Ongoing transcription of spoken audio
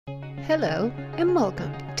Hello and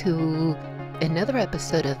welcome to another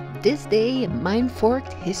episode of This Day in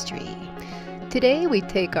Mindforked History. Today we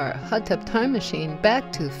take our hot tub time machine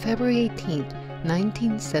back to February 18th,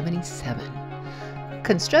 1977.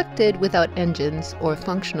 Constructed without engines or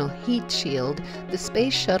functional heat shield, the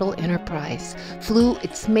Space Shuttle Enterprise flew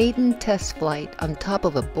its maiden test flight on top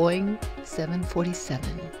of a Boeing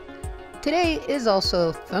 747. Today is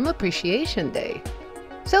also Thumb Appreciation Day.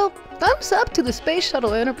 So, thumbs up to the Space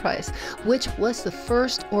Shuttle Enterprise, which was the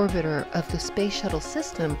first orbiter of the Space Shuttle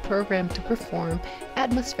system programmed to perform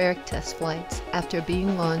atmospheric test flights after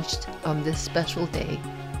being launched on this special day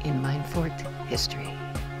in Mindforked history.